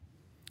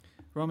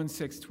Romans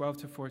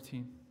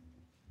 6:12-14.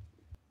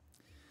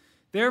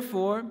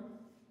 Therefore,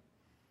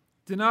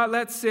 do not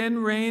let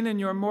sin reign in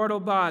your mortal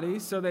body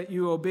so that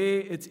you obey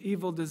its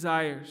evil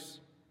desires.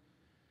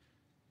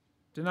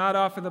 Do not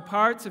offer the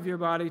parts of your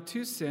body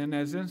to sin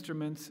as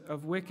instruments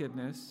of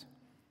wickedness,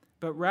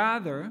 but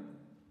rather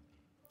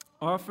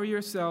offer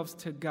yourselves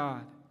to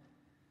God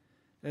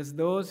as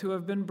those who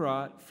have been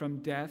brought from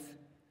death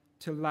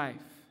to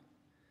life,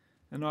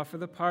 and offer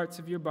the parts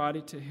of your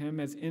body to him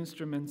as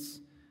instruments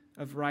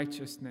of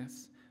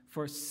righteousness.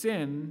 For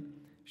sin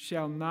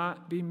shall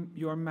not be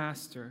your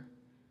master,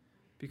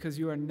 because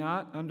you are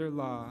not under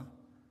law,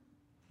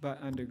 but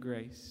under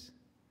grace.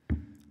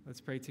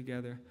 Let's pray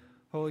together.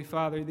 Holy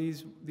Father,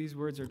 these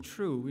words are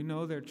true. We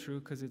know they're true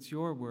because it's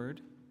your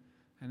word,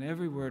 and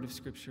every word of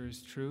Scripture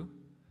is true.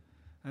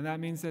 And that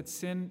means that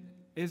sin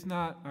is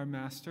not our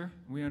master.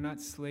 We are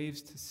not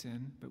slaves to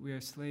sin, but we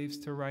are slaves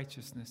to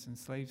righteousness and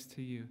slaves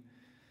to you.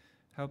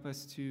 Help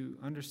us to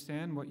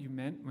understand what you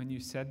meant when you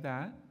said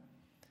that,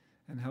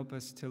 and help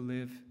us to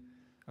live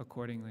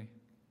accordingly.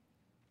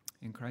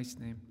 In Christ's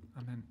name,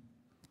 amen.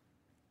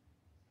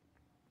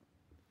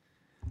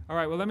 All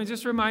right, well, let me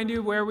just remind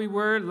you where we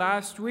were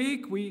last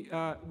week. We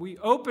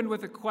opened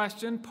with a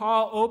question.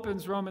 Paul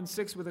opens Romans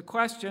 6 with a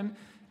question.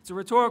 It's a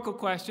rhetorical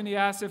question. He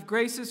asks, if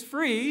grace is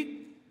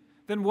free,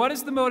 then what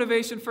is the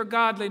motivation for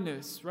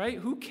godliness, right?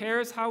 Who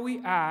cares how we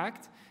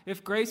act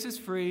if grace is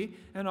free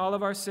and all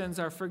of our sins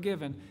are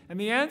forgiven? And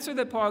the answer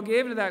that Paul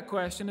gave to that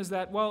question is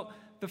that, well,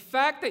 the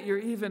fact that you're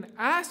even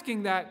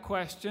asking that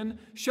question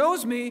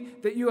shows me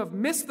that you have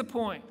missed the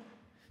point.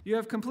 You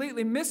have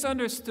completely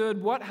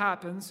misunderstood what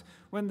happens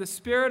when the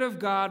Spirit of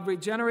God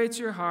regenerates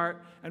your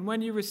heart and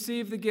when you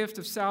receive the gift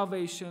of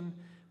salvation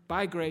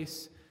by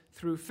grace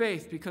through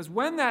faith. Because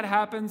when that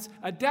happens,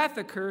 a death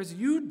occurs,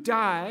 you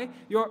die,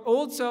 your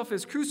old self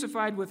is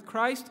crucified with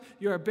Christ,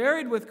 you are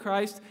buried with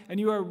Christ, and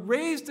you are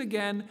raised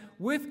again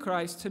with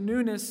Christ to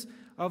newness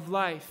of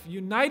life,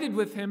 united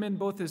with him in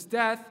both his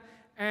death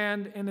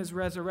and in his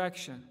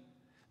resurrection.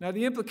 Now,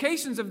 the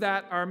implications of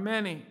that are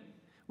many.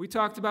 We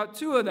talked about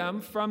two of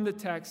them from the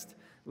text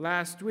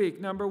last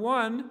week. Number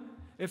one,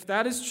 if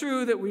that is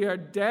true, that we are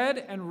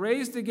dead and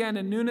raised again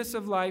in newness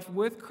of life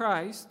with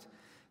Christ,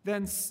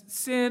 then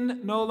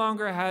sin no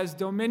longer has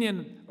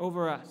dominion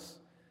over us.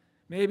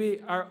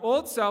 Maybe our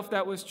old self,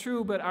 that was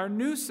true, but our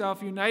new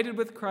self, united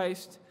with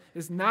Christ,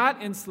 is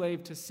not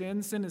enslaved to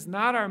sin. Sin is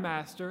not our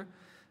master,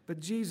 but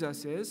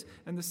Jesus is.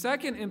 And the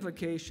second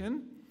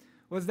implication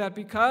was that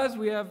because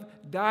we have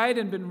died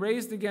and been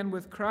raised again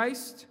with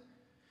Christ,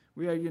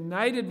 we are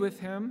united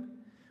with him,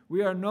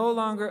 we are no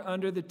longer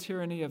under the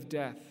tyranny of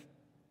death.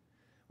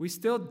 We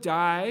still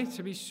die,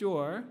 to be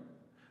sure,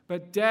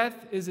 but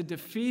death is a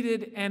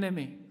defeated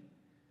enemy.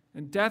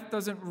 And death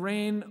doesn't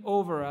reign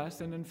over us,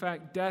 and in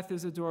fact, death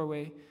is a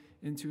doorway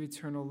into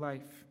eternal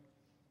life.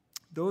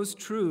 Those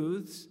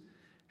truths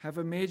have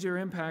a major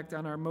impact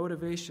on our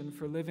motivation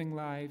for living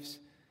lives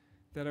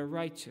that are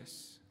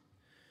righteous.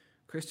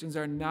 Christians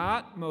are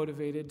not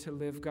motivated to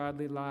live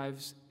godly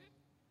lives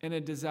in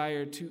a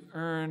desire to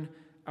earn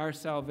our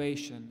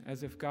salvation,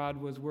 as if God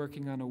was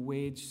working on a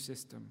wage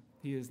system.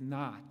 He is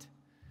not.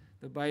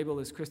 The Bible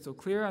is crystal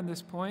clear on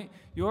this point.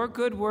 Your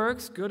good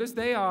works, good as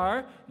they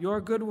are, your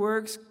good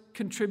works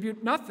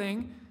contribute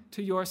nothing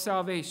to your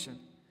salvation.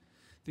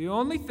 The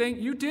only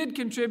thing you did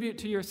contribute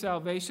to your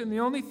salvation,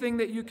 the only thing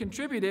that you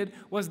contributed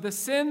was the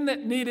sin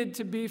that needed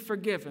to be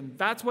forgiven.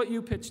 That's what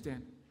you pitched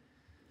in.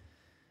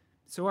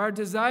 So our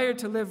desire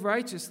to live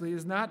righteously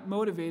is not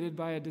motivated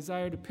by a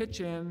desire to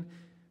pitch in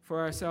for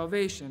our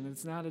salvation.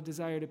 It's not a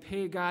desire to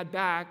pay God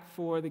back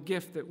for the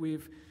gift that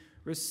we've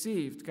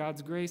received.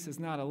 God's grace is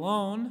not a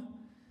loan,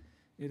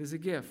 it is a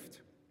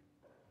gift.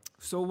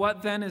 So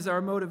what then is our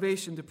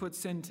motivation to put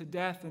sin to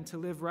death and to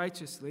live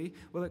righteously?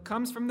 Well, it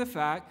comes from the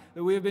fact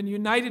that we have been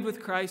united with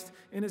Christ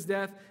in his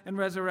death and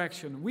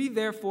resurrection. We,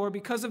 therefore,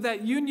 because of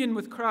that union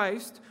with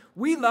Christ,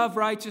 we love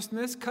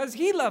righteousness because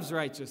he loves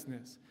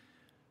righteousness.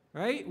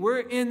 Right?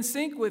 We're in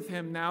sync with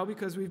him now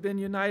because we've been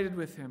united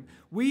with him.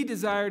 We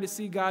desire to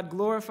see God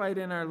glorified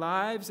in our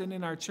lives and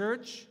in our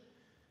church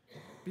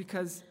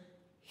because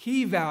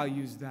he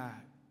values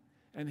that.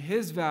 And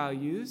his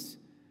values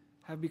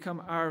have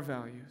become our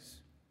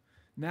values.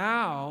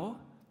 Now,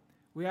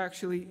 we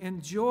actually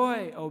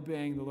enjoy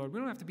obeying the Lord. We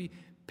don't have to be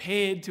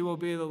paid to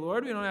obey the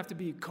Lord. We don't have to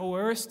be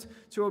coerced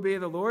to obey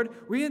the Lord.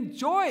 We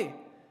enjoy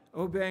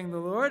obeying the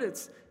Lord.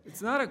 It's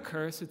not a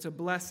curse, it's a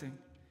blessing.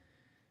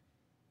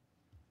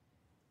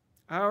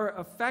 Our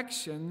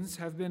affections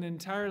have been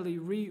entirely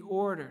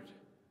reordered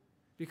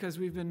because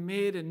we've been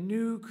made a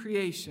new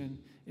creation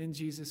in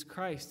Jesus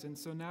Christ. And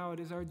so now it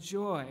is our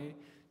joy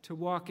to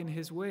walk in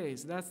his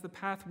ways. That's the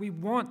path we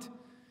want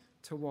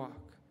to walk.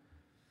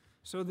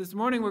 So this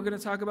morning we're going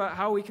to talk about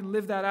how we can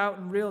live that out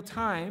in real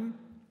time.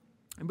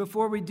 And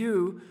before we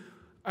do,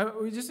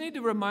 we just need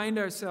to remind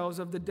ourselves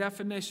of the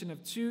definition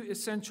of two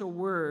essential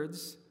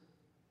words,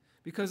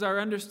 because our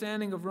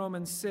understanding of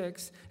Romans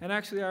 6, and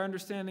actually our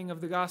understanding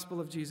of the gospel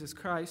of Jesus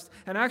Christ,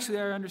 and actually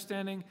our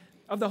understanding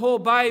of the whole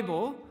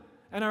Bible,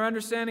 and our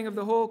understanding of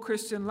the whole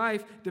Christian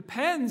life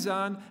depends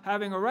on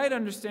having a right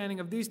understanding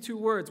of these two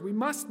words. We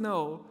must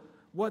know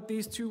what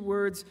these two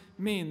words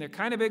mean. They're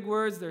kind of big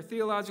words, they're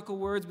theological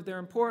words, but they're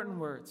important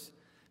words.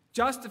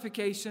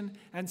 Justification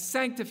and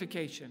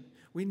sanctification.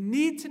 We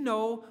need to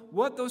know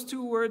what those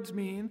two words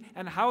mean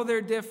and how they're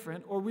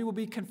different, or we will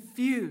be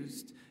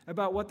confused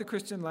about what the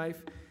Christian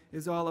life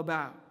is all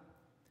about.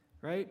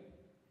 Right?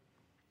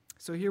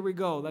 So here we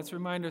go. Let's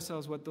remind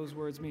ourselves what those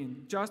words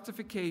mean.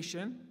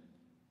 Justification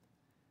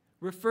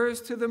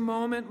refers to the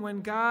moment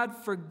when God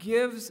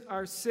forgives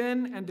our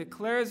sin and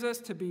declares us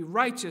to be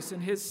righteous in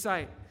His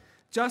sight.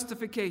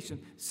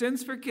 Justification.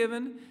 Sins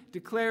forgiven,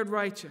 declared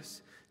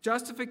righteous.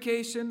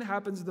 Justification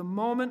happens the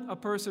moment a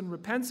person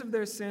repents of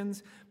their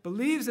sins,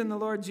 believes in the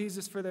Lord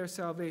Jesus for their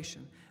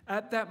salvation.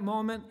 At that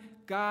moment,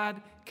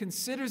 God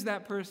considers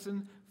that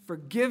person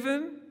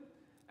forgiven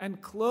and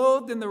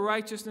clothed in the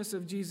righteousness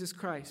of Jesus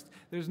Christ.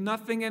 There's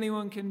nothing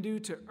anyone can do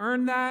to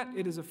earn that.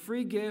 It is a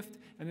free gift,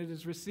 and it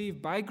is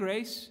received by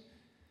grace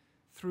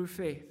through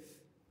faith.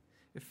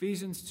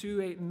 Ephesians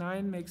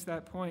 2:8-9 makes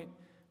that point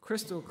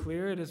crystal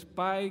clear. It is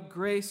by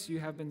grace you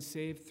have been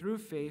saved through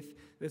faith.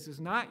 This is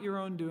not your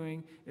own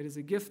doing. It is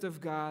a gift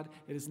of God.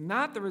 It is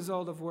not the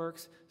result of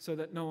works, so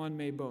that no one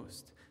may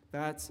boast.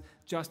 That's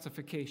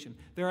justification.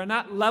 There are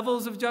not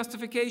levels of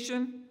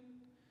justification.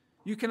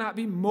 You cannot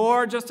be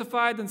more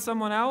justified than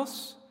someone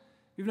else.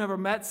 You've never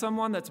met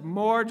someone that's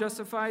more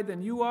justified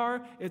than you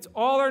are. It's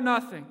all or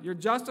nothing. You're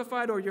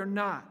justified or you're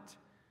not.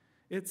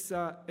 It's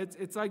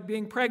like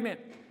being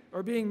pregnant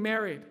or being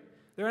married.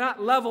 There are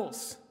not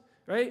levels,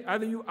 right?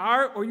 Either you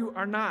are or you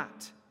are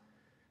not.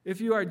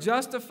 If you are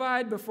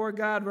justified before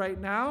God right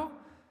now,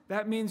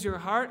 that means your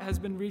heart has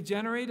been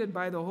regenerated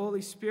by the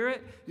Holy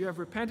Spirit. You have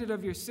repented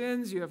of your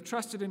sins. You have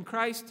trusted in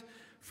Christ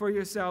for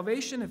your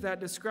salvation. If that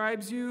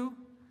describes you,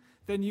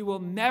 then you will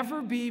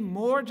never be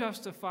more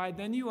justified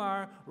than you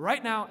are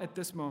right now at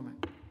this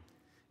moment.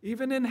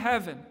 Even in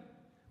heaven,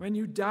 when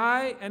you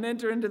die and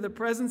enter into the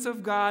presence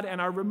of God and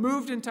are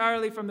removed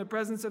entirely from the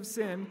presence of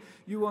sin,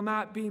 you will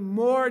not be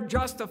more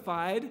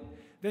justified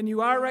than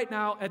you are right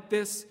now at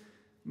this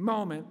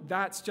moment.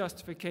 That's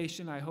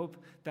justification. I hope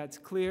that's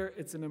clear.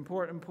 It's an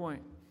important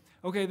point.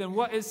 Okay, then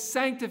what is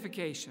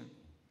sanctification?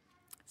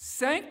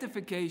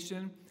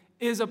 Sanctification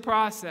is a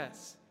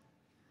process.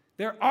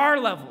 There are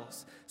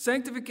levels.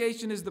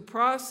 Sanctification is the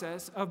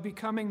process of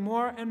becoming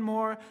more and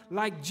more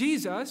like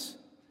Jesus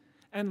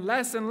and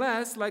less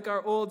like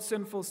our old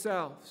sinful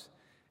selves.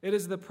 It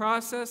is the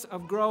process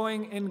of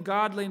growing in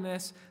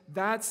godliness.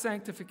 That's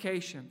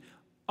sanctification.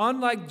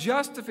 Unlike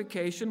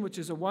justification, which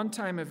is a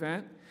one-time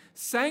event,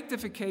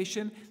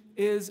 sanctification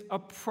is a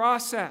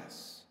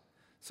process.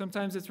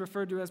 Sometimes it's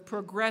referred to as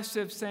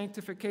progressive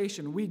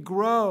sanctification. We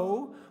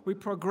grow, we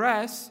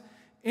progress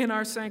in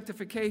our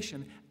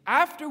sanctification.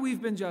 After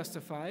we've been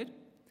justified,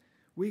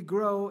 we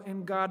grow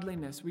in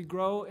godliness. We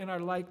grow in our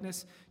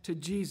likeness to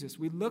Jesus.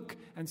 We look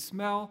and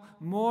smell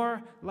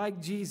more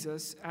like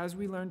Jesus as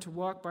we learn to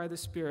walk by the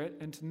Spirit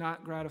and to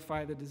not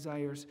gratify the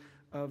desires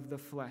of the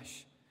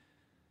flesh.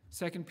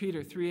 2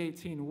 Peter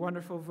 3:18,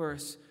 wonderful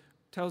verse,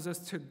 tells us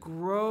to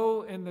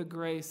grow in the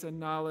grace and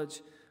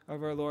knowledge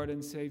of our Lord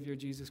and Savior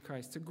Jesus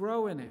Christ, to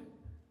grow in it.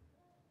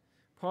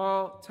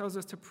 Paul tells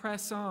us to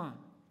press on,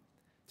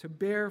 to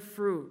bear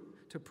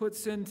fruit, to put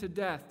sin to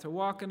death, to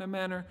walk in a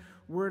manner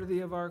worthy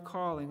of our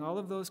calling. All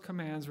of those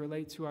commands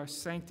relate to our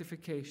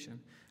sanctification,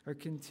 our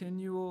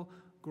continual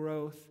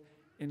growth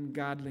in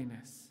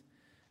godliness.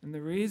 And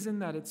the reason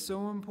that it's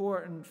so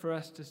important for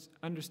us to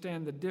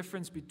understand the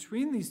difference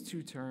between these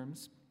two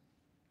terms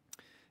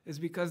is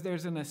because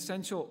there's an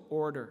essential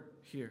order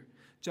here.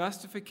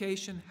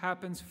 Justification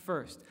happens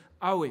first.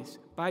 Always,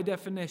 by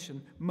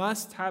definition,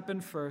 must happen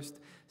first.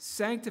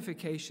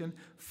 Sanctification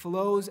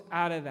flows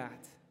out of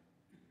that.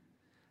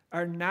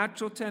 Our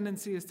natural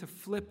tendency is to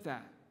flip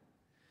that.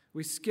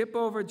 We skip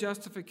over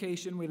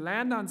justification. We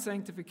land on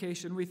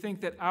sanctification. We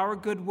think that our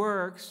good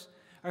works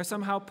are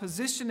somehow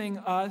positioning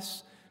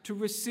us to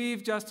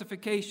receive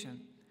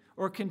justification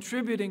or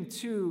contributing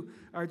to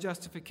our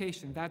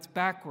justification. That's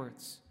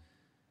backwards.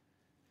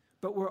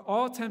 But we're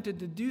all tempted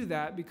to do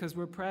that because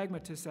we're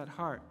pragmatists at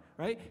heart,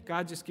 right?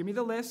 God, just give me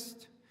the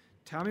list.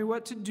 Tell me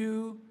what to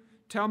do.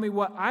 Tell me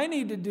what I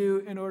need to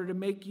do in order to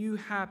make you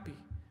happy.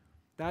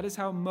 That is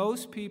how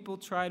most people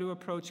try to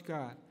approach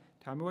God.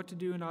 Tell me what to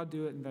do and I'll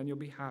do it, and then you'll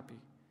be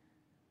happy.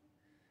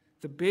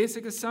 The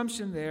basic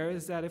assumption there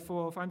is that if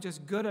I'm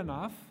just good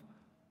enough,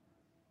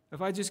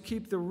 if I just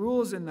keep the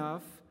rules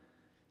enough,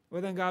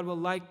 well, then God will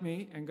like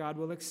me and God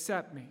will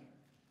accept me.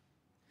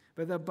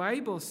 But the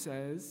Bible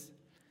says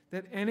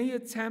that any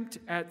attempt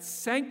at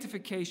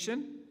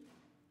sanctification,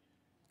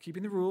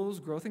 keeping the rules,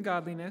 growth in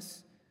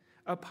godliness,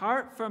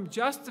 apart from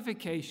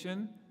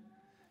justification,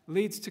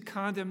 leads to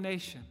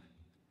condemnation.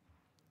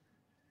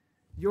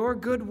 Your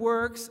good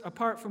works,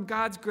 apart from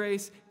God's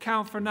grace,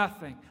 count for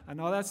nothing. I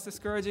know that's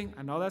discouraging.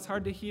 I know that's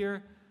hard to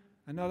hear.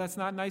 I know that's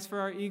not nice for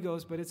our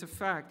egos, but it's a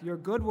fact. Your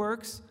good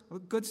works,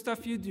 good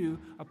stuff you do,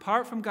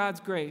 apart from God's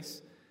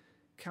grace,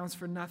 counts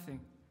for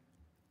nothing.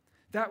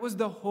 That was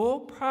the whole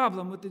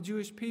problem with the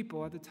Jewish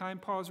people at the time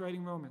Paul's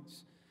writing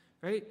Romans,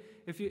 right?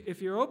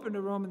 If you're open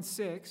to Romans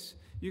 6,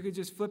 you could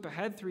just flip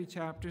ahead 3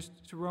 chapters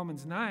to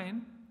Romans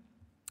 9,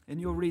 and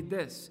you'll read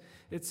this.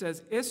 It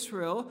says,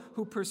 Israel,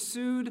 who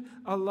pursued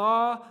a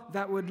law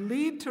that would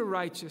lead to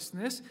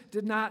righteousness,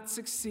 did not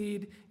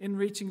succeed in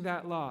reaching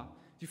that law.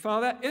 Do you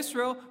follow that?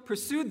 Israel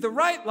pursued the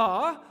right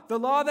law, the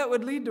law that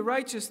would lead to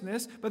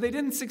righteousness, but they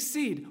didn't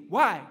succeed.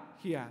 Why?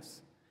 He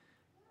asks.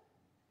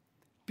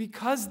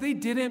 Because they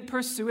didn't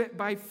pursue it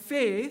by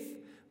faith,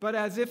 but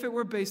as if it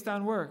were based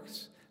on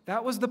works.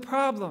 That was the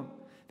problem.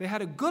 They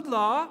had a good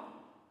law,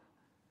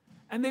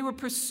 and they were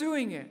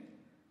pursuing it.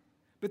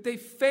 But they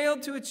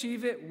failed to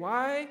achieve it.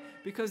 Why?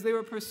 Because they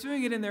were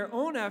pursuing it in their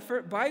own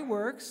effort by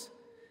works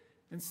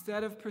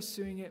instead of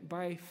pursuing it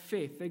by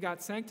faith. They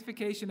got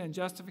sanctification and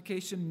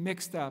justification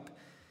mixed up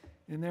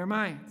in their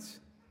minds.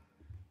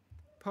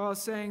 Paul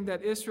is saying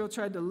that Israel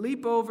tried to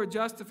leap over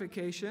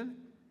justification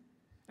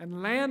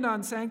and land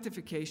on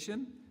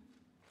sanctification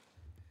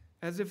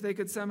as if they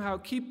could somehow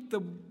keep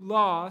the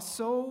law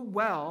so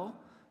well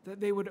that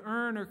they would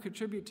earn or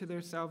contribute to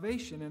their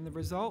salvation, and the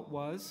result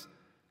was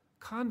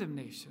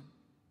condemnation.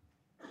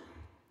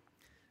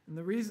 And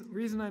the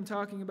reason I'm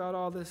talking about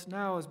all this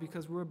now is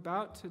because we're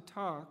about to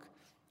talk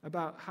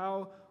about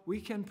how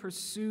we can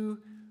pursue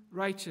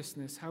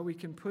righteousness, how we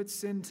can put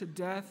sin to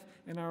death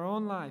in our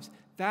own lives.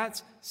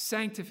 That's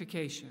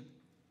sanctification.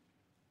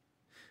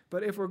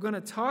 But if we're going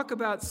to talk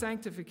about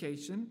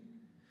sanctification,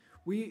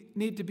 we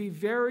need to be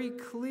very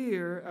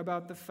clear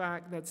about the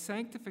fact that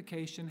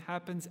sanctification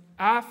happens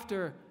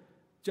after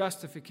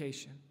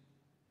justification.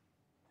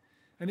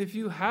 And if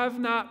you have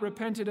not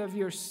repented of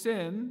your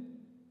sin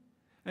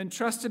and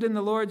trusted in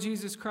the Lord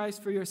Jesus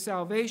Christ for your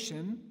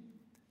salvation,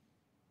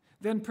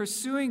 then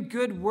pursuing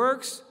good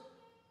works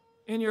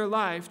in your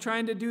life,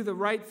 trying to do the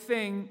right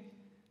thing,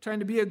 trying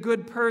to be a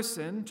good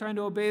person, trying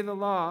to obey the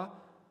law,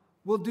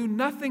 will do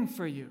nothing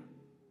for you.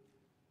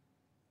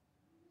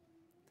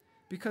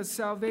 Because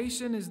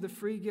salvation is the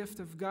free gift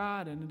of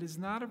God, and it is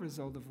not a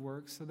result of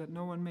works, so that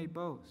no one may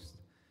boast.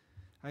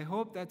 I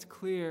hope that's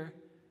clear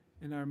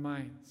in our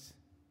minds.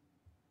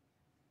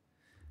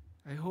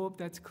 I hope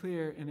that's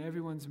clear in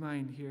everyone's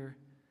mind here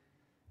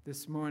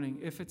this morning.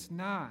 If it's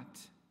not,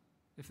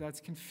 if that's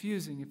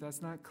confusing, if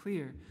that's not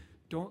clear,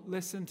 don't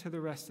listen to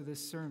the rest of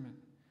this sermon.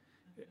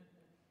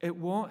 It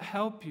won't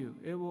help you.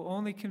 It will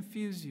only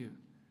confuse you.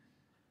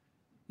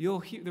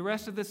 You'll hear the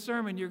rest of the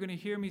sermon, you're going to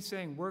hear me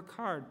saying, work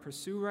hard,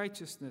 pursue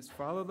righteousness,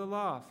 follow the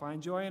law,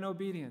 find joy and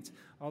obedience.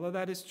 All of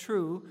that is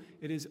true.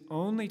 It is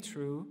only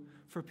true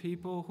for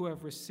people who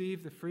have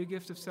received the free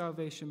gift of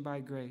salvation by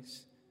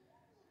grace.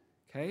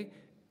 Okay?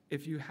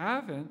 If you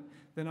haven't,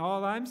 then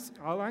all I'm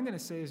going to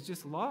say is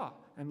just law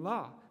and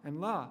law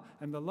and law.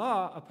 And the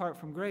law, apart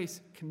from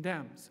grace,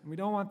 condemns. And we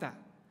don't want that.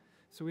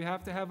 So we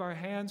have to have our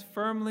hands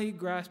firmly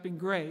grasping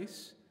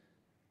grace.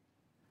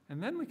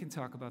 And then we can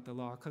talk about the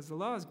law, because the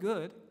law is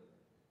good.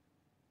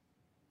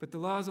 But the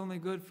law is only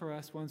good for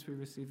us once we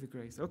receive the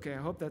grace. Okay, I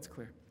hope that's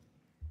clear.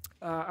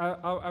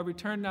 I'll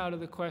return now to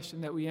the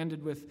question that we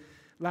ended with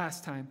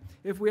last time.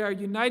 If we are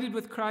united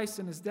with Christ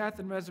in his death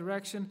and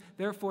resurrection,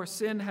 therefore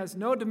sin has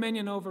no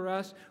dominion over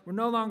us. We're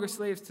no longer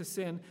slaves to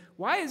sin.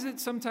 Why is it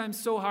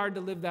sometimes so hard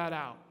to live that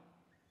out?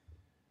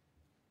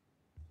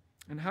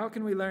 And how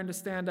can we learn to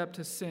stand up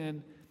to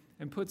sin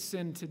and put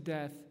sin to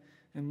death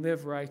and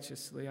live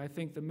righteously? I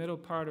think the middle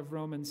part of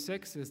Romans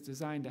 6 is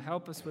designed to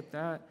help us with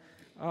that.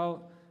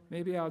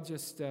 Maybe I'll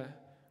just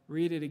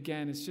read it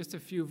again. It's just a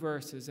few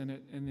verses, and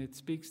it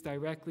speaks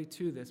directly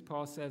to this.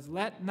 Paul says,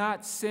 "Let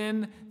not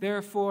sin,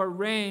 therefore,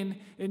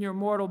 reign in your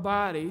mortal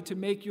body to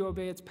make you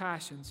obey its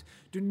passions.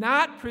 Do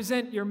not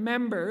present your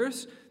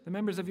members, the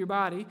members of your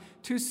body,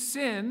 to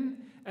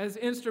sin as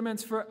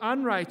instruments for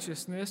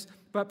unrighteousness,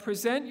 but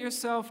present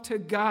yourself to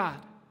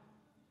God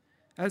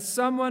as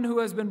someone who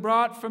has been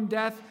brought from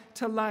death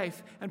to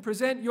life, and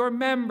present your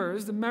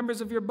members, the members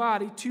of your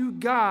body, to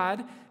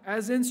God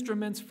as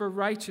instruments for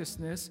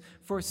righteousness.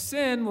 For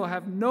sin will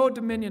have no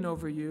dominion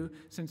over you,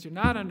 since you're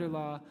not under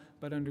law,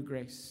 but under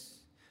grace."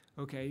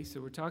 Okay, so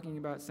we're talking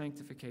about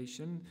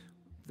sanctification,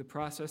 the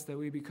process that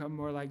we become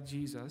more like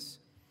Jesus.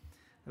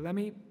 Let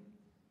me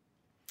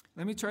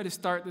try to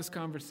start this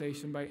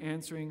conversation by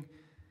answering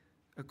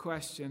a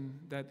question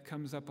that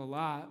comes up a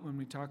lot when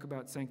we talk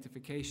about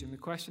sanctification. The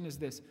question is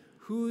this: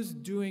 who's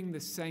doing the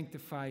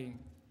sanctifying?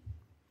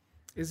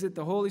 Is it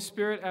the Holy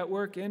Spirit at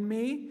work in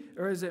me,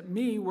 or is it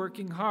me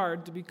working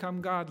hard to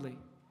become godly?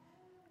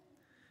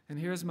 And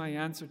here's my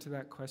answer to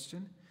that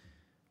question.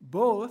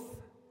 Both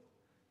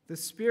the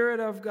Spirit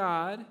of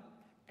God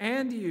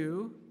and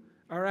you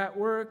are at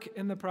work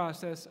in the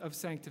process of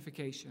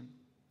sanctification.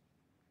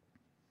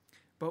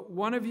 But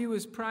one of you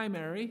is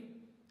primary,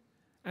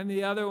 and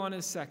the other one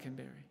is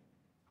secondary.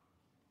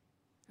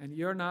 And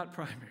you're not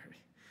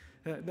primary.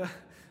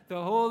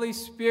 The Holy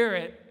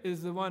Spirit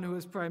is the one who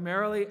is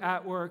primarily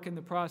at work in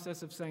the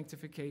process of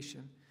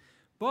sanctification.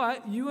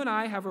 But you and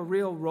I have a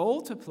real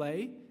role to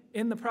play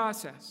in the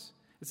process.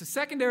 It's a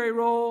secondary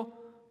role,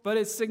 but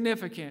it's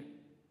significant.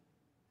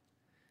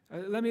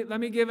 Let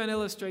me give an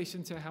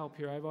illustration to help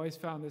here. I've always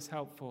found this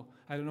helpful.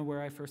 I don't know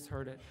where I first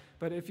heard it.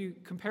 But if you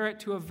compare it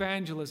to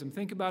evangelism,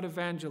 think about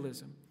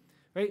evangelism.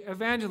 Right?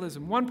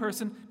 Evangelism. One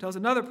person tells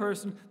another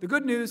person the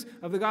good news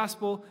of the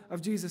gospel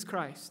of Jesus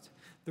Christ.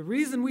 The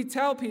reason we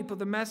tell people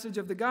the message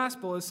of the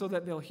gospel is so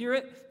that they'll hear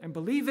it and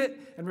believe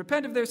it and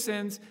repent of their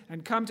sins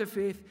and come to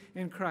faith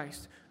in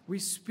Christ. We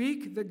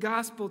speak the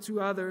gospel to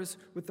others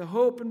with the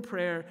hope and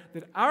prayer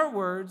that our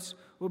words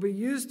will be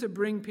used to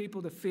bring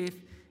people to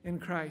faith in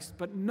Christ.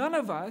 But none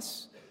of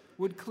us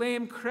would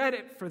claim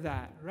credit for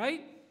that,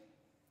 right?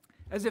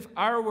 As if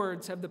our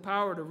words have the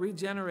power to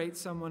regenerate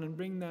someone and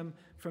bring them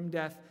from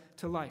death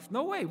to life.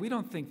 No way, we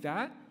don't think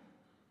that.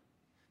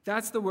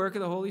 That's the work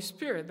of the Holy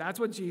Spirit. That's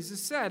what Jesus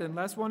said.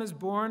 Unless one is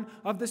born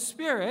of the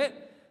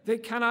Spirit, they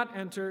cannot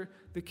enter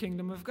the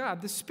kingdom of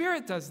God. The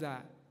Spirit does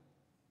that.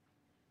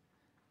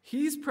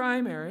 He's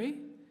primary.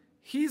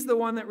 He's the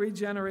one that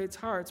regenerates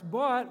hearts.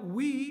 But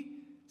we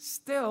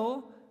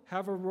still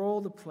have a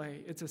role to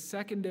play. It's a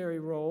secondary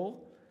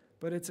role,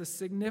 but it's a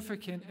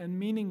significant and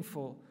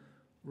meaningful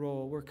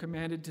role. We're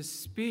commanded to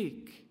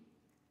speak,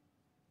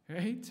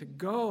 right? To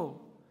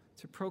go,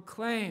 to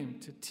proclaim,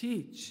 to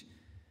teach.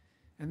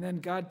 And then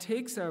God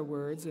takes our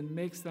words and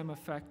makes them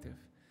effective.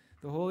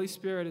 The Holy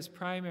Spirit is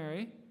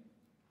primary,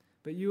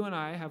 but you and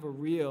I have a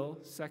real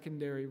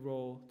secondary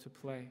role to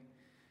play.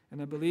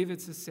 And I believe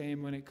it's the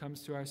same when it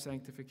comes to our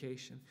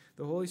sanctification.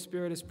 The Holy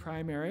Spirit is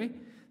primary.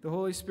 The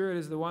Holy Spirit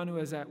is the one who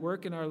is at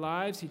work in our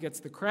lives. He gets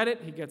the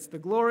credit. He gets the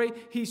glory.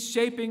 He's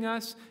shaping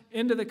us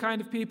into the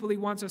kind of people He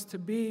wants us to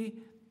be.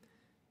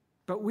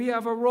 But we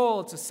have a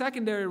role. It's a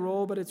secondary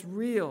role, but it's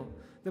real.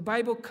 The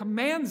Bible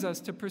commands us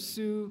to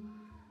pursue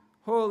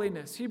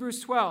holiness.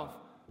 Hebrews 12,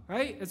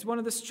 right? It's one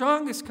of the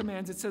strongest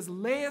commands. It says,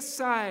 lay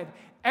aside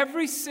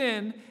every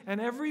sin and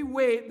every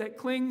weight that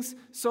clings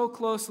so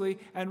closely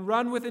and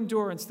run with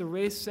endurance the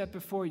race set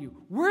before you.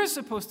 We're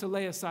supposed to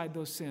lay aside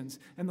those sins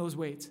and those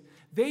weights.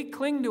 They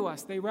cling to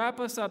us. They wrap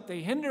us up. They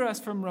hinder us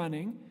from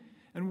running.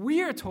 And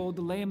we are told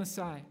to lay them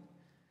aside.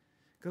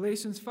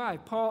 Galatians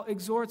 5, Paul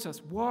exhorts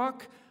us,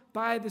 walk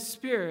by the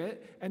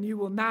Spirit, and you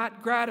will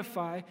not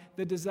gratify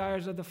the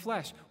desires of the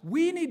flesh.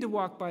 We need to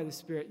walk by the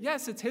Spirit.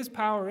 Yes, it's His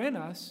power in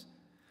us,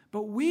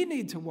 but we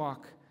need to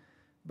walk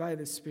by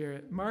the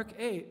Spirit. Mark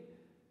 8,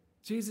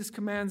 Jesus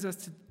commands us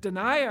to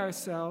deny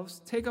ourselves,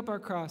 take up our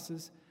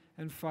crosses,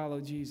 and follow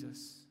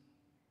Jesus.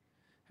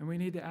 And we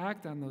need to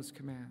act on those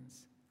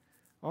commands,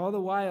 all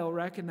the while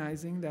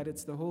recognizing that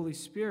it's the Holy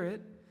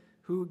Spirit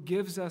who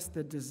gives us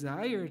the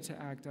desire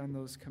to act on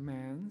those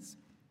commands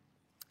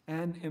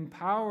and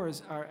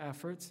empowers our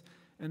efforts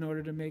in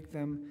order to make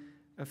them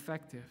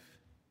effective.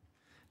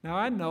 Now,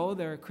 I know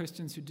there are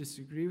Christians who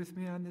disagree with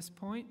me on this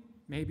point,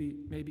 maybe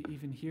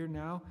even here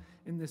now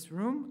in this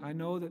room. I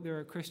know that there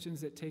are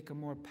Christians that take a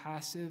more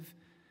passive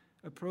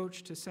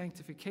approach to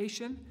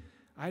sanctification.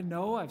 I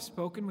know I've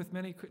spoken with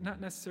many,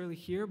 not necessarily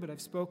here, but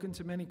I've spoken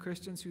to many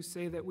Christians who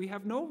say that we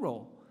have no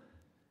role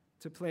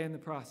to play in the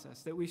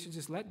process, that we should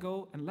just let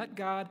go and let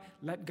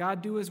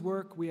God do His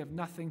work. We have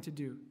nothing to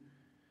do.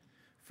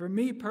 For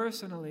me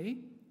personally,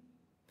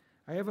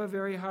 I have a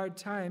very hard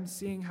time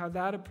seeing how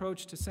that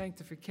approach to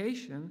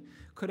sanctification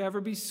could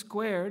ever be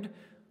squared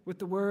with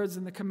the words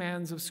and the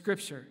commands of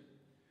Scripture,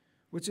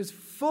 which is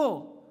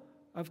full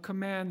of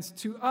commands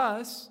to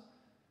us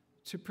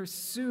to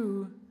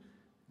pursue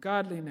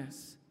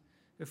godliness.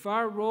 If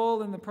our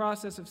role in the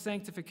process of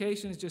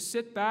sanctification is just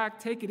sit back,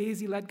 take it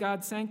easy, let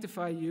God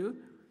sanctify you,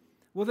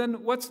 well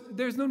then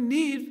there's no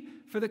need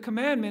for the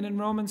commandment in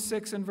Romans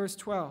 6 and verse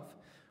 12.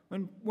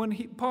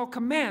 When Paul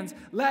commands,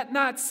 let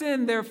not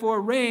sin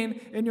therefore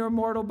reign in your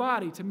mortal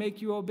body to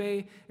make you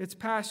obey its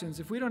passions.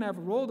 If we don't have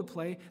a role to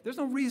play, there's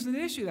no reason to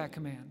issue that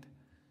command.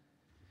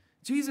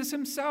 Jesus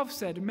Himself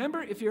said,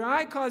 remember, if your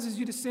eye causes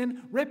you to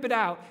sin, rip it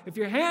out. If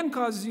your hand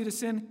causes you to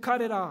sin,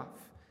 cut it off.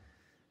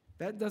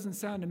 That doesn't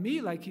sound to me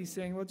like He's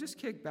saying, well, just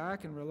kick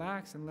back and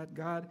relax and let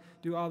God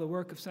do all the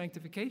work of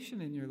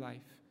sanctification in your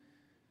life.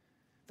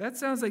 That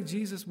sounds like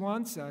Jesus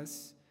wants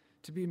us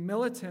to be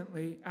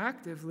militantly,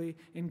 actively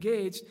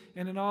engaged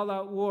in an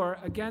all-out war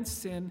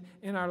against sin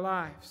in our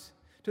lives,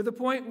 to the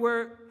point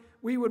where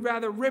we would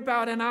rather rip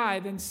out an eye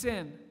than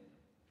sin.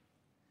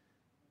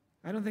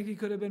 I don't think He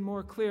could have been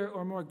more clear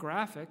or more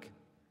graphic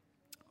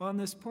on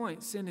this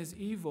point. Sin is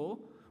evil.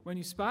 When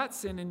you spot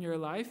sin in your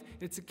life,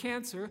 it's a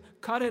cancer.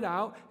 Cut it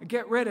out,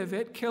 get rid of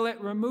it, kill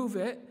it, remove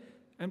it,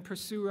 and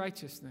pursue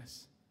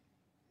righteousness.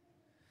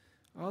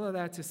 All of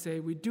that to say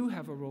we do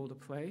have a role to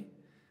play,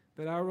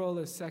 but our role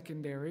is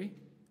secondary,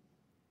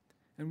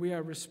 and we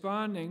are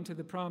responding to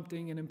the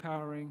prompting and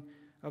empowering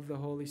of the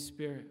Holy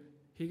Spirit.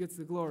 He gets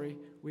the glory,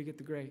 we get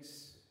the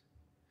grace.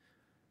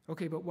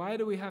 Okay, but why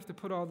do we have to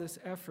put all this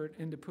effort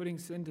into putting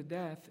sin to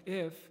death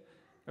if,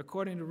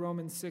 according to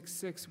Romans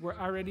 6:6, we're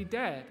already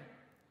dead?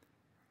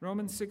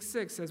 Romans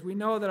 6:6 says, we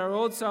know that our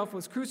old self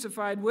was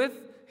crucified with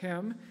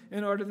Him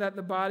in order that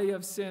the body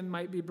of sin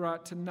might be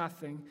brought to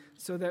nothing,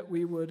 so that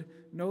we would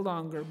no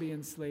longer be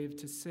enslaved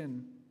to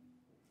sin.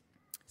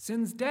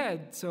 Sin's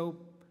dead, so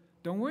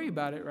don't worry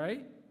about it,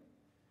 right?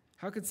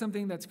 How could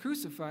something that's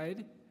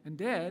crucified and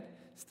dead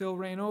still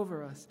reign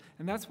over us?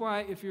 And that's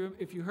why, if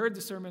you heard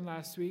the sermon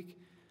last week,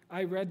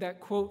 I read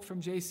that quote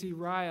from J.C.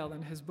 Ryle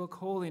in his book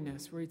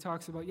Holiness, where he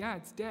talks about,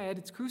 it's dead,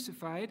 it's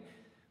crucified,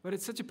 but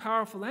it's such a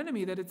powerful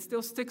enemy that it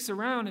still sticks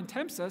around and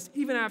tempts us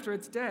even after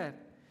it's dead.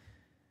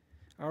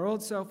 Our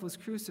old self was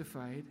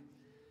crucified,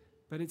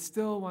 but it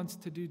still wants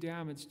to do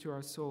damage to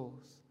our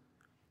souls.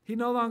 He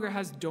no longer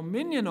has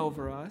dominion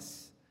over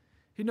us.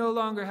 He no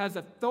longer has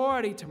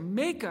authority to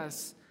make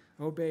us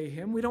obey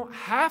him. We don't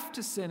have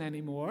to sin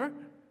anymore.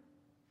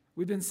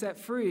 We've been set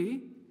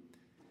free,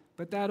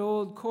 but that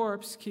old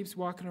corpse keeps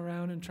walking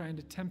around and trying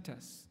to tempt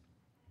us.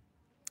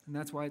 And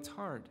that's why it's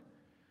hard.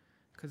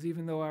 Because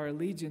even though our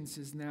allegiance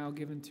is now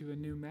given to a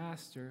new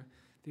master,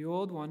 the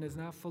old one is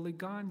not fully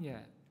gone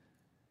yet,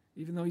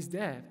 even though he's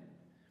dead.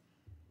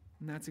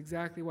 And that's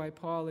exactly why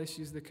Paul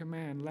issues the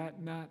command,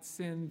 let not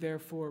sin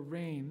therefore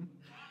reign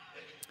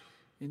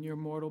in your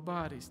mortal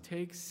bodies.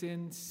 Take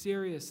sin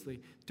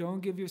seriously. Don't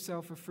give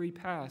yourself a free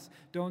pass.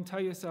 Don't tell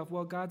yourself,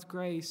 well, God's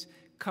grace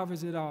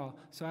covers it all,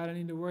 so I don't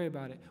need to worry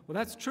about it. Well,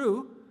 that's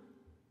true.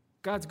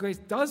 God's grace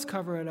does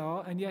cover it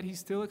all, and yet he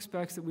still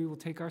expects that we will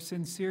take our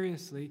sin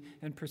seriously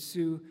and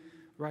pursue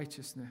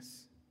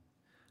righteousness.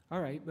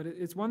 All right, but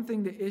it's one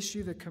thing to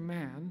issue the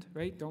command,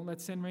 right? Don't let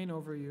sin reign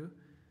over you.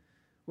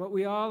 What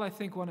we all, I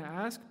think, want to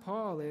ask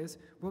Paul is,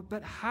 well,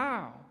 but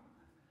how?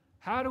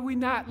 How do we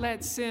not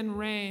let sin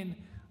reign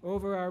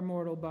over our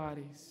mortal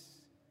bodies?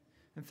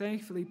 And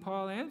thankfully,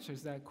 Paul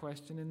answers that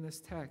question in this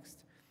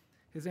text.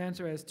 His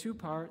answer has two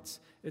parts.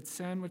 It's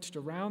sandwiched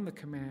around the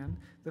command.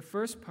 The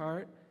first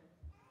part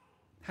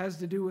has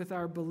to do with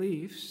our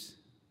beliefs,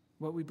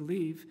 what we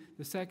believe.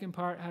 The second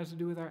part has to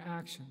do with our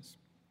actions.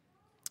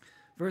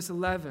 Verse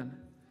 11,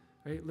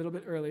 right, a little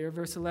bit earlier,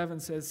 verse 11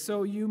 says,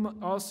 so you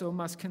also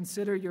must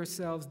consider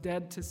yourselves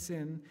dead to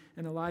sin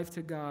and alive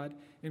to God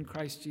in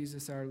Christ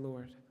Jesus our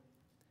Lord.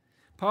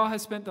 Paul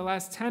has spent the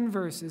last 10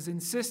 verses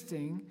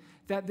insisting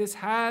that this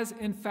has,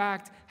 in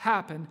fact,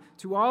 happened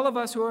to all of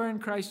us who are in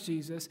Christ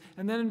Jesus.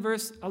 And then in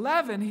verse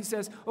 11, he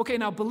says, okay,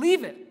 now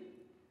believe it.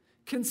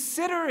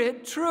 Consider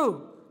it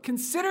true.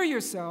 Consider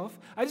yourself.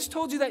 I just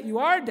told you that you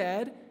are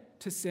dead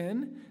to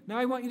sin. Now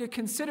I want you to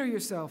consider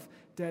yourself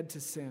dead to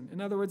sin. In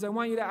other words, I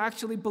want you to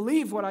actually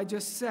believe what I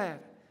just said.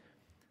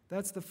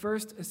 That's the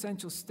first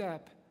essential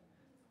step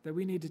that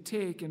we need to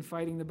take in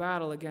fighting the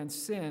battle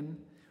against sin.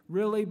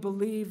 Really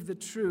believe the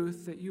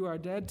truth that you are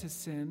dead to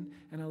sin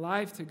and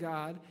alive to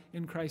God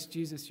in Christ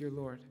Jesus your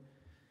Lord.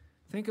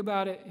 Think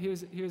about it.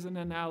 Here's an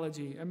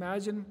analogy.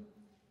 Imagine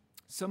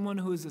someone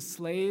who is a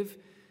slave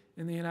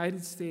in the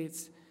United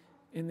States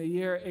in the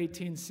year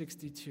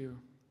 1862.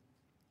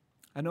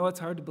 I know it's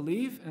hard to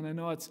believe, and I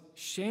know it's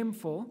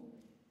shameful,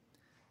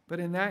 but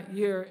in that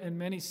year, in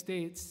many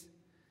states,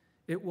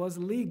 it was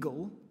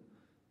legal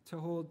to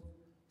hold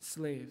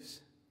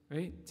slaves,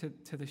 right?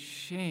 To the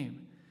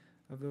shame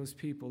of those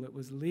people, it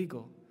was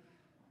legal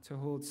to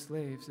hold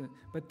slaves.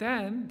 But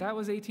then, that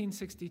was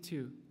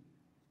 1862.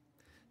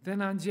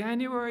 Then on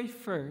January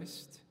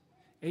 1st,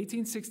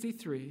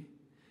 1863,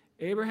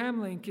 Abraham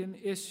Lincoln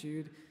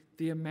issued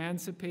the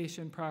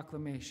Emancipation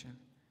Proclamation.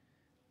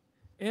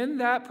 In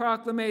that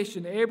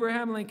proclamation,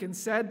 Abraham Lincoln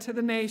said to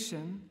the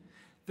nation,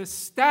 the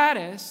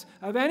status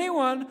of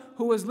anyone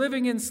who was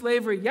living in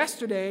slavery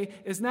yesterday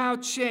is now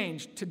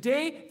changed.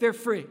 Today, they're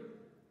free.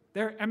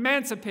 They're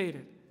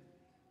emancipated.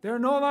 They're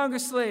no longer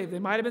slave. They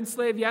might have been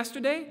slave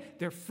yesterday.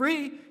 They're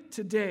free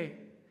today.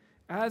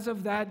 As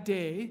of that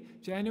day,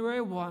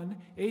 January 1,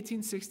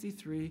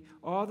 1863,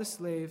 all the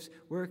slaves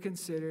were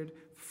considered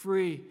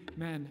free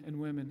men and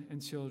women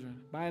and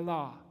children by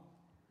law.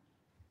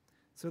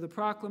 So the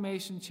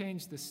proclamation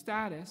changed the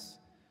status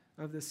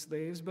of the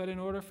slaves, but in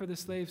order for the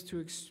slaves to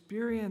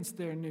experience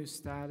their new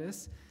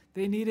status,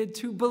 they needed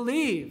to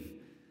believe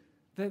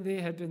that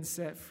they had been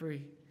set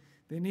free.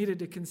 They needed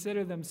to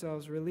consider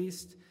themselves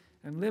released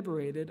and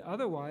liberated.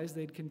 Otherwise,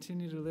 they'd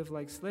continue to live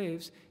like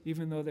slaves,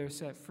 even though they're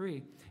set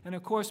free. And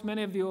of course,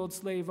 many of the old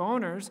slave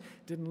owners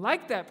didn't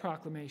like that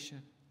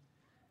proclamation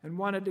and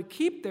wanted to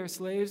keep their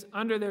slaves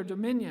under their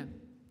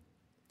dominion.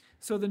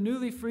 So the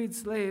newly freed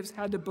slaves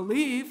had to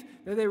believe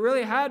that they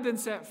really had been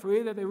set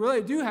free, that they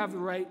really do have the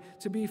right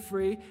to be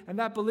free, and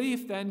that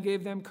belief then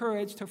gave them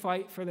courage to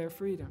fight for their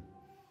freedom.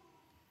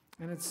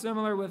 And it's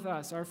similar with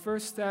us. Our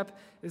first step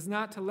is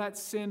not to let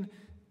sin,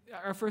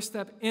 our first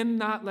step in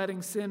not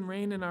letting sin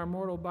reign in our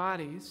mortal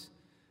bodies,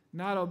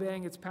 not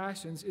obeying its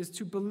passions, is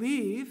to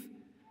believe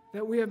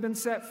that we have been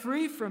set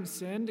free from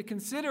sin, to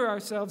consider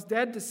ourselves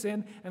dead to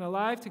sin and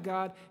alive to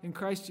God in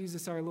Christ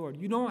Jesus our Lord.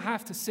 You don't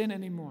have to sin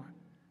anymore.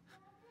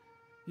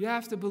 You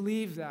have to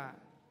believe that.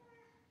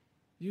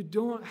 You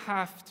don't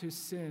have to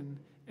sin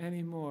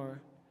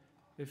anymore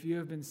if you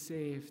have been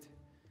saved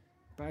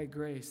by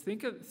grace.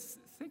 Think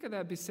of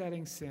that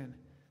besetting sin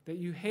that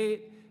you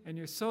hate and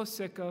you're so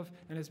sick of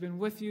and has been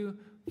with you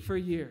for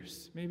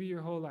years, maybe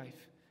your whole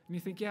life. And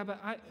you think, yeah,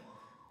 but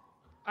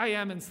I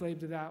am enslaved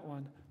to that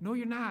one. No,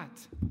 you're not.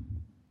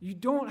 You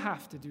don't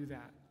have to do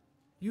that.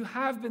 You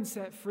have been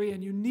set free,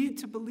 and you need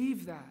to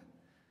believe that.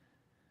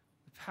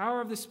 The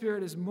power of the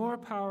Spirit is more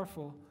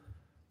powerful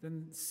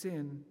than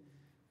sin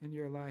in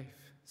your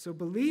life. So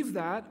believe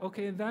that.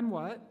 Okay, and then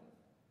what?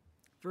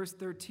 Verse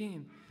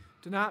 13.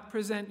 Do not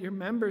present your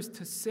members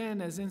to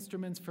sin as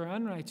instruments for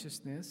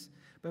unrighteousness,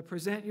 but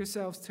present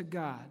yourselves to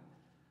God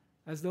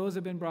as those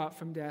have been brought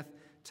from death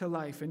to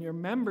life, and your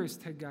members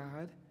to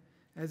God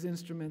as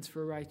instruments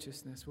for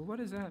righteousness. Well, what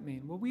does that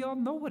mean? Well, we all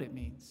know what it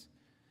means.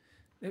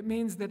 It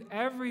means that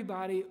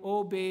everybody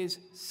obeys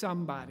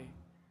somebody.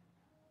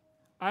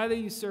 Either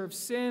you serve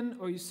sin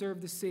or you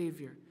serve the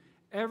Savior.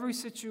 Every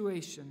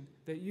situation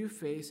that you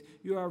face,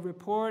 you are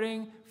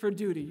reporting for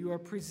duty. You are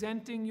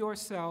presenting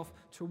yourself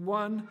to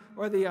one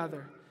or the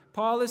other.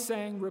 Paul is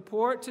saying,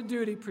 report to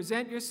duty,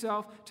 present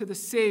yourself to the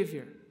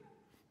Savior.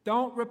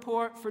 Don't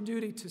report for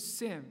duty to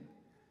sin,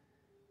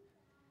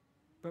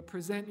 but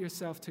present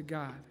yourself to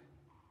God.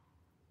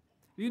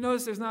 You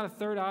notice there's not a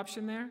third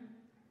option there?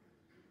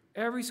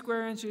 Every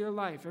square inch of your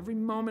life, every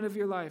moment of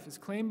your life is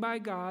claimed by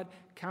God,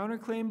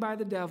 counterclaimed by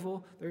the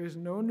devil. There is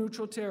no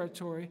neutral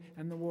territory,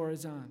 and the war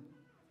is on.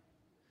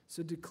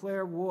 So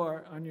declare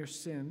war on your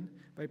sin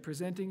by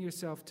presenting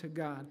yourself to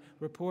God,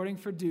 reporting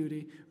for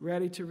duty,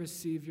 ready to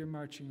receive your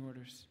marching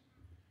orders.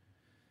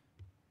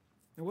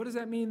 Now, what does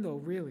that mean, though,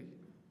 really?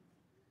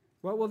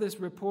 What will this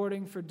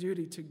reporting for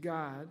duty to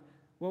God,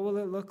 what will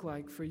it look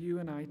like for you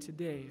and I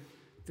today,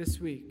 this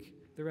week,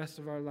 the rest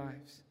of our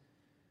lives?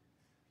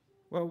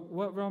 Well,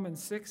 what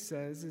Romans 6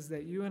 says is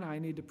that you and I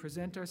need to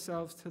present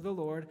ourselves to the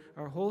Lord,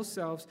 our whole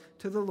selves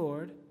to the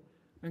Lord,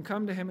 and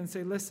come to Him and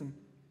say, listen,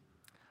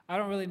 I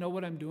don't really know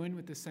what I'm doing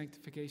with this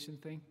sanctification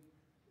thing,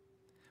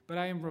 but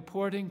I am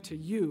reporting to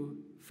you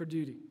for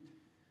duty.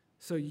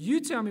 So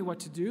you tell me what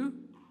to do.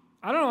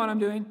 I don't know what I'm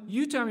doing.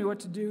 You tell me what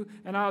to do,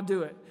 and I'll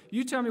do it.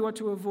 You tell me what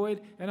to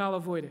avoid, and I'll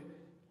avoid it.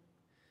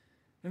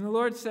 And the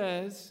Lord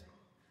says,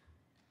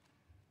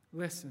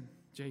 listen,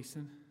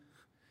 Jason,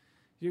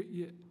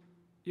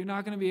 you're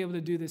not going to be able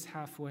to do this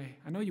halfway.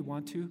 I know you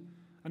want to.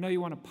 I know you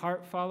want to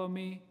part follow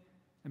me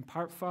and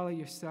part follow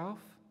yourself.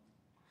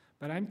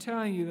 But I'm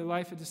telling you, the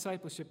life of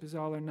discipleship is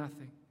all or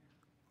nothing.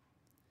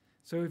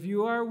 So if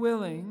you are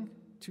willing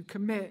to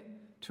commit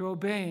to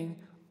obeying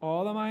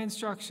all of my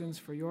instructions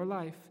for your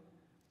life,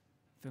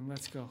 then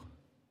let's go.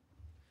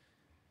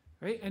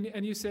 Right?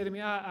 And you say to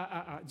me,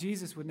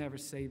 Jesus would never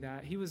say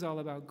that. He was all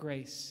about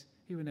grace.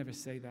 He would never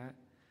say that.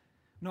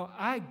 No,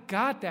 I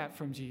got that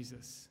from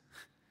Jesus.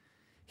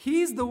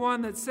 He's the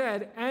one that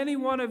said, any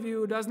one of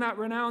you who does not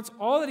renounce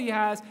all that he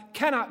has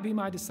cannot be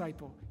my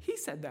disciple. He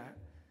said that.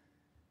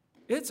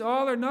 It's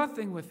all or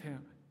nothing with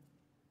him.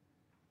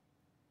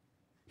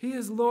 He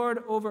is Lord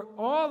over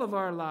all of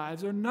our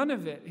lives, or none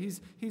of it.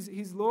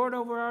 He's Lord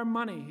over our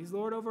money. He's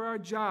Lord over our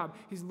job.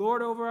 He's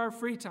Lord over our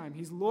free time.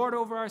 He's Lord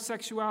over our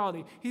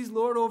sexuality. He's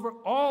Lord over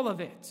all of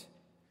it,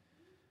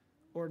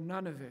 or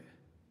none of it.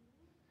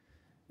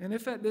 And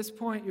if at this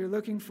point you're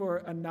looking for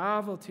a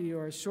novelty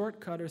or a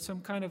shortcut or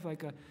some kind of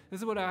this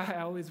is what I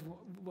always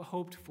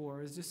hoped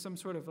for, is just some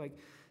sort of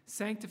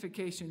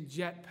sanctification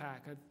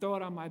jetpack. I'd throw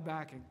it on my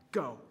back and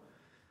go.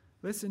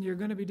 Listen, you're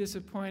going to be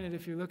disappointed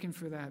if you're looking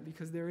for that,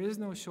 because there is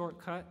no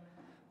shortcut.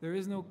 There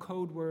is no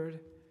code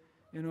word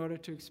in order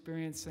to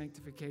experience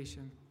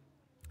sanctification.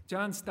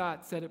 John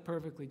Stott said it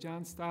perfectly.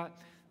 John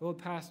Stott, the old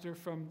pastor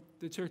from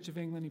the Church of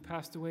England, he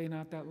passed away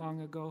not that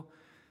long ago.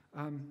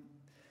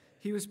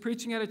 He was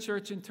preaching at a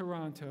church in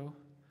Toronto.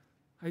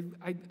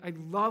 I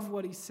love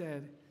what he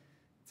said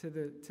to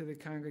the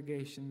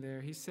congregation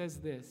there. He says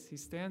this. He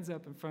stands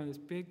up in front of this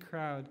big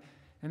crowd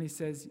and he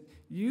says,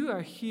 "You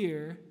are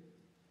here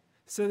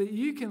so that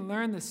you can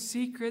learn the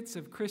secrets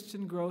of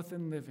Christian growth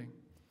and living.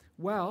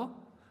 Well,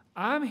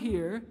 I'm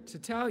here to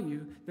tell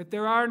you that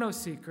there are no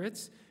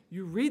secrets.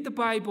 You read the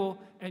Bible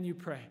and you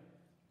pray.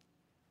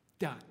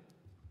 Done."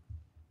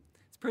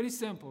 It's pretty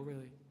simple,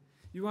 really.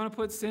 You want to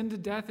put sin to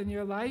death in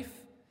your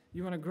life?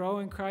 You want to grow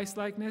in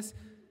Christ-likeness?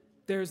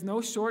 There's no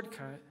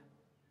shortcut.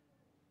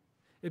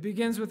 It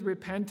begins with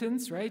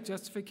repentance, right?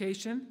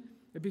 Justification.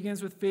 It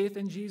begins with faith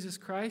in Jesus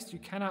Christ. You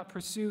cannot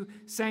pursue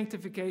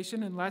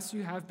sanctification unless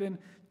you have been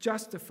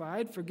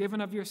justified,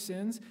 forgiven of your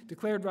sins,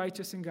 declared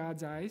righteous in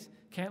God's eyes.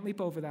 Can't leap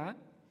over that.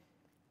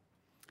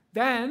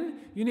 Then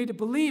you need to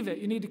believe it.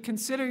 You need to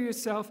consider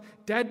yourself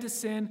dead to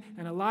sin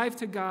and alive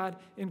to God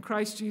in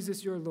Christ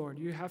Jesus your Lord.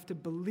 You have to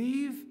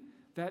believe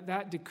that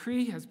that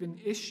decree has been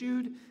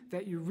issued,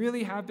 that you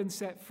really have been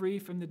set free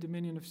from the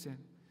dominion of sin.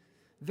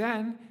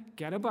 Then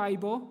get a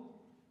Bible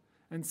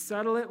and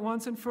settle it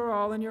once and for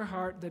all in your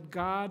heart that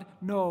God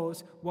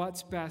knows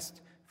what's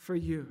best for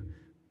you,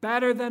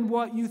 better than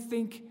what you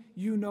think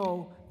you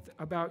know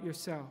about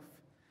yourself.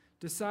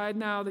 Decide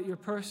now that your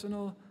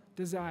personal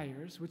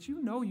desires, which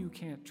you know you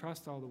can't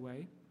trust all the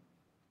way,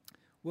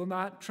 will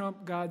not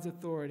trump God's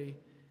authority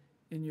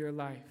in your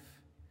life.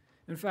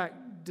 In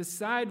fact,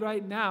 decide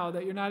right now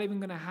that you're not even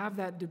going to have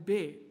that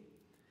debate.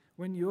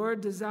 When your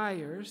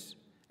desires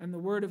and the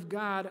Word of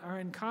God are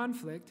in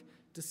conflict,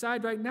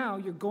 decide right now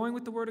you're going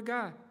with the Word of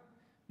God,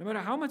 no matter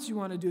how much you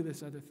want to do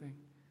this other thing.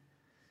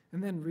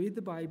 And then read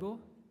the Bible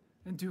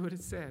and do what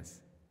it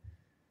says.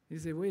 You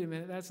say, wait a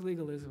minute, that's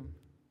legalism.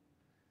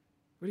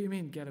 What do you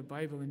mean, get a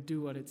Bible and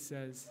do what it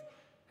says?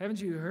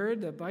 Haven't you heard?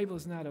 The Bible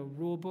is not a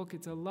rule book,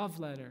 it's a love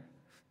letter.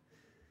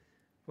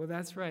 Well,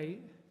 that's right.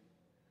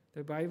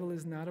 The Bible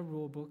is not a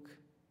rule book.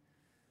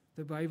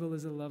 The Bible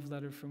is a love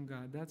letter from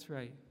God. That's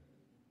right.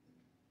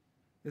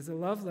 It's a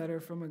love letter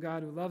from a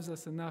God who loves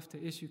us enough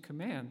to issue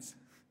commands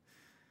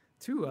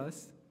to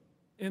us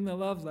in the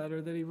love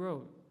letter that he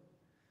wrote.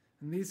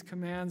 And these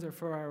commands are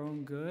for our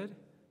own good.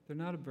 They're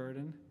not a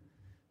burden.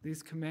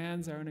 These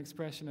commands are an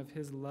expression of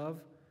his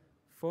love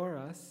for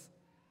us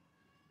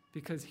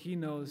because he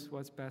knows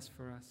what's best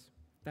for us.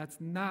 That's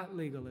not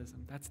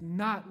legalism. That's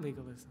not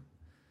legalism.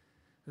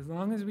 As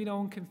long as we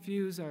don't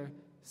confuse our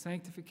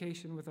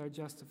sanctification with our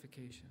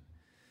justification.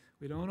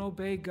 We don't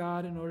obey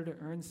God in order to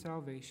earn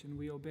salvation.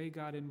 We obey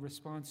God in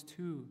response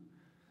to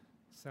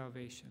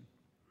salvation.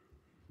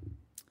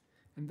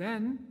 And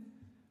then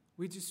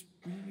we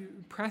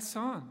press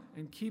on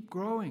and keep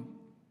growing,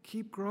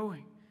 keep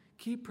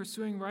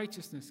pursuing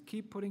righteousness,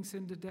 keep putting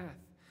sin to death.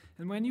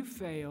 And when you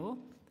fail,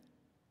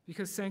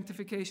 because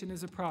sanctification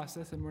is a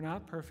process and we're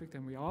not perfect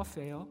and we all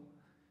fail,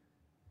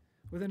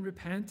 well then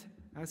repent,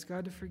 ask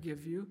God to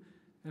forgive you,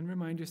 and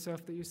remind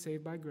yourself that you're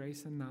saved by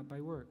grace and not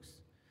by works.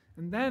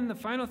 And then the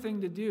final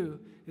thing to do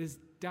is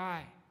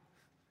die.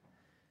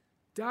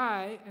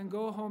 Die and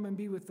go home and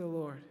be with the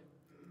Lord,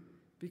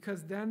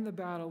 because then the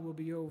battle will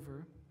be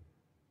over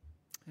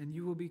and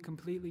you will be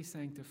completely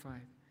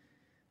sanctified.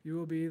 You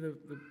will be, the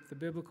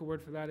biblical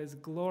word for that is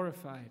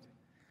glorified.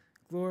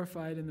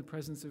 Glorified in the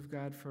presence of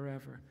God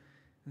forever.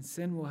 And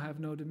sin will have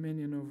no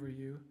dominion over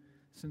you,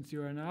 since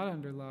you are not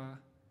under law,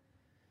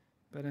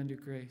 but under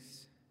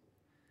grace.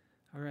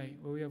 All right,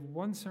 well, we have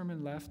one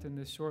sermon left in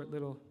this short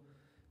little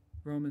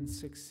Romans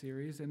 6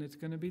 series, and it's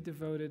going to be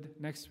devoted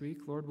next week,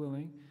 Lord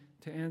willing,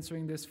 to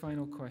answering this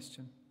final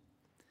question.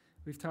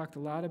 We've talked a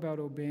lot about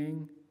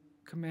obeying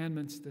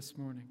commandments this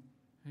morning.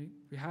 Right?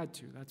 We had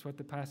to. That's what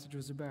the passage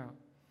was about.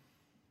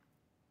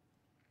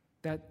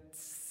 That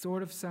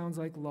sort of sounds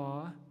like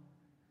law.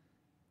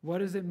 What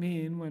does it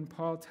mean when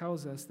Paul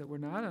tells us that we're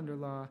not under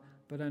law,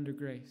 but under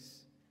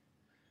grace?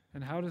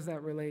 And how does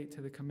that relate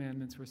to the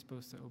commandments we're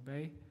supposed to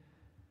obey?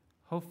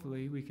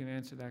 Hopefully, we can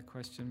answer that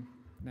question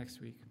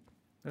next week.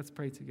 Let's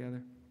pray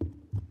together.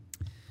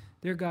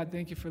 Dear God,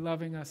 thank you for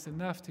loving us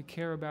enough to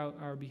care about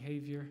our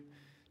behavior,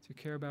 to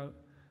care about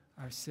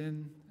our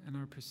sin and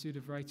our pursuit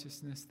of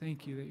righteousness.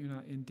 Thank you that you're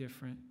not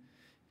indifferent.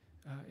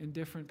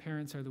 Indifferent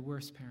parents are the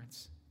worst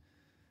parents.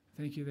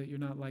 Thank you that you're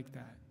not like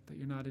that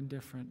you're not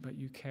indifferent, but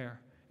you care.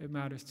 It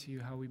matters to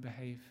you how we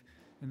behave,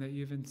 and that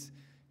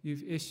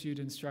you've issued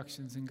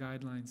instructions and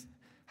guidelines,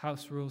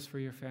 house rules for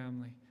your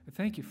family. I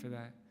thank you for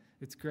that.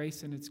 It's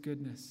grace and it's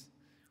goodness.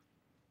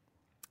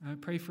 I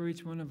pray for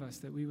each one of us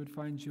that we would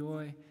find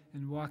joy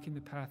in walking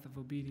the path of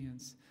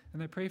obedience.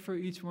 And I pray for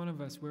each one of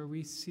us where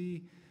we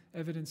see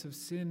evidence of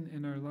sin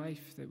in our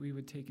life, that we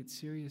would take it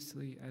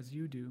seriously as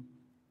you do,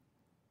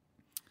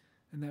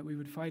 and that we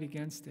would fight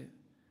against it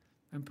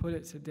and put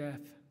it to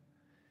death.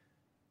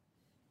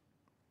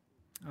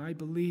 I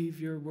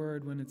believe your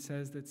word when it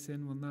says that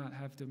sin will not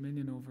have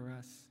dominion over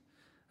us.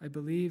 I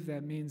believe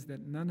that means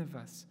that none of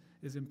us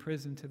is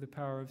imprisoned to the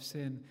power of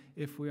sin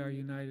if we are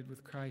united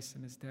with Christ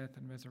in his death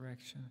and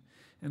resurrection.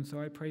 And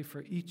so I pray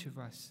for each of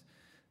us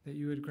that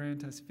you would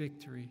grant us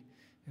victory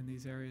in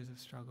these areas of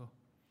struggle.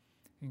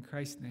 In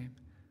Christ's name,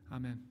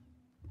 amen.